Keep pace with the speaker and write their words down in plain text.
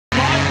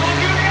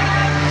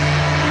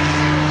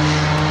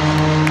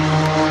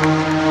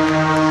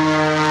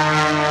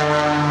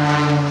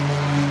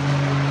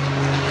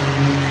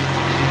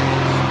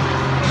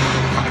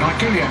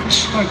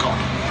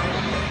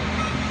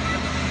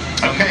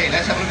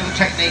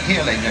technique here,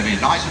 ladies and gentlemen.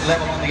 Nice and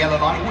level on the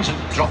yellow line. Always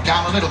dropped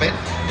down a little bit.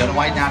 Don't know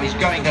why now he's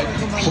going a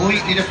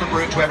completely different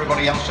route to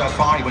everybody else so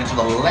far. He went to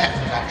the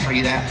left of that tree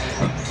there.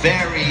 A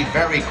very,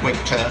 very quick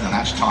turn, and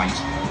that's tight.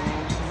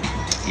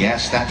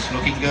 Yes, that's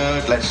looking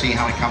good. Let's see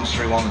how it comes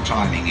through on the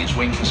timing. His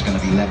wing's going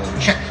to be level.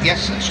 Check.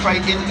 Yes, and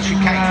straight into the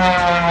chicane.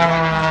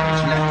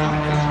 It's left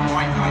knife, it's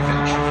right knife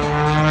edge.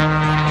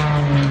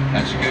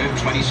 That's good.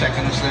 20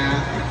 seconds there.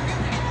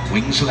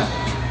 Wings level.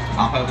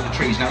 Up over the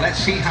trees. Now let's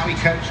see how he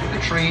copes with the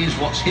trees.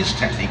 What's his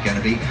technique going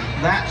to be?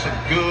 That's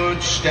a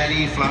good,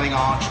 steady, flowing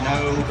arch.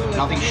 No,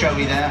 nothing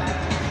showy there.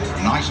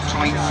 Nice,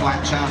 tight,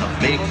 flat turn. A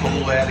big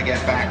pull there to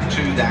get back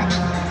to that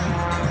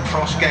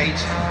cross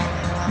gate.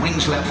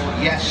 Wings level,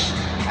 yes.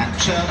 And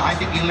turn, I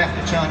think he left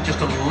the turn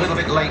just a little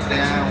bit late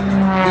there.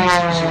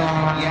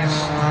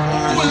 Yes.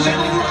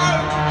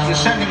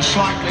 Descending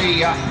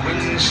slightly,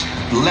 wings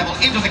level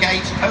into the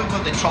gate, over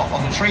the top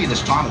of the tree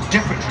this time, a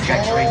different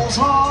trajectory.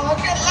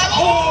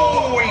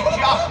 Oh, he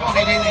just got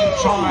it in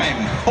time.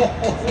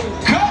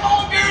 Come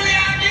on,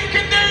 Goulian, you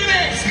can do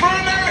this for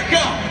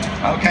America.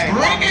 Okay,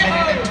 bring it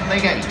into the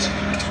gate.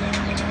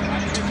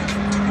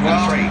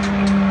 Well, 3.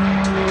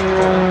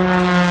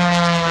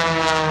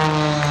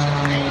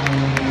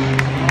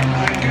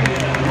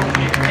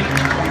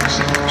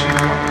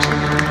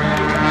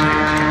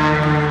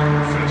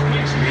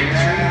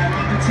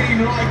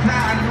 like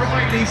that, and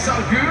rightly so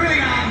good.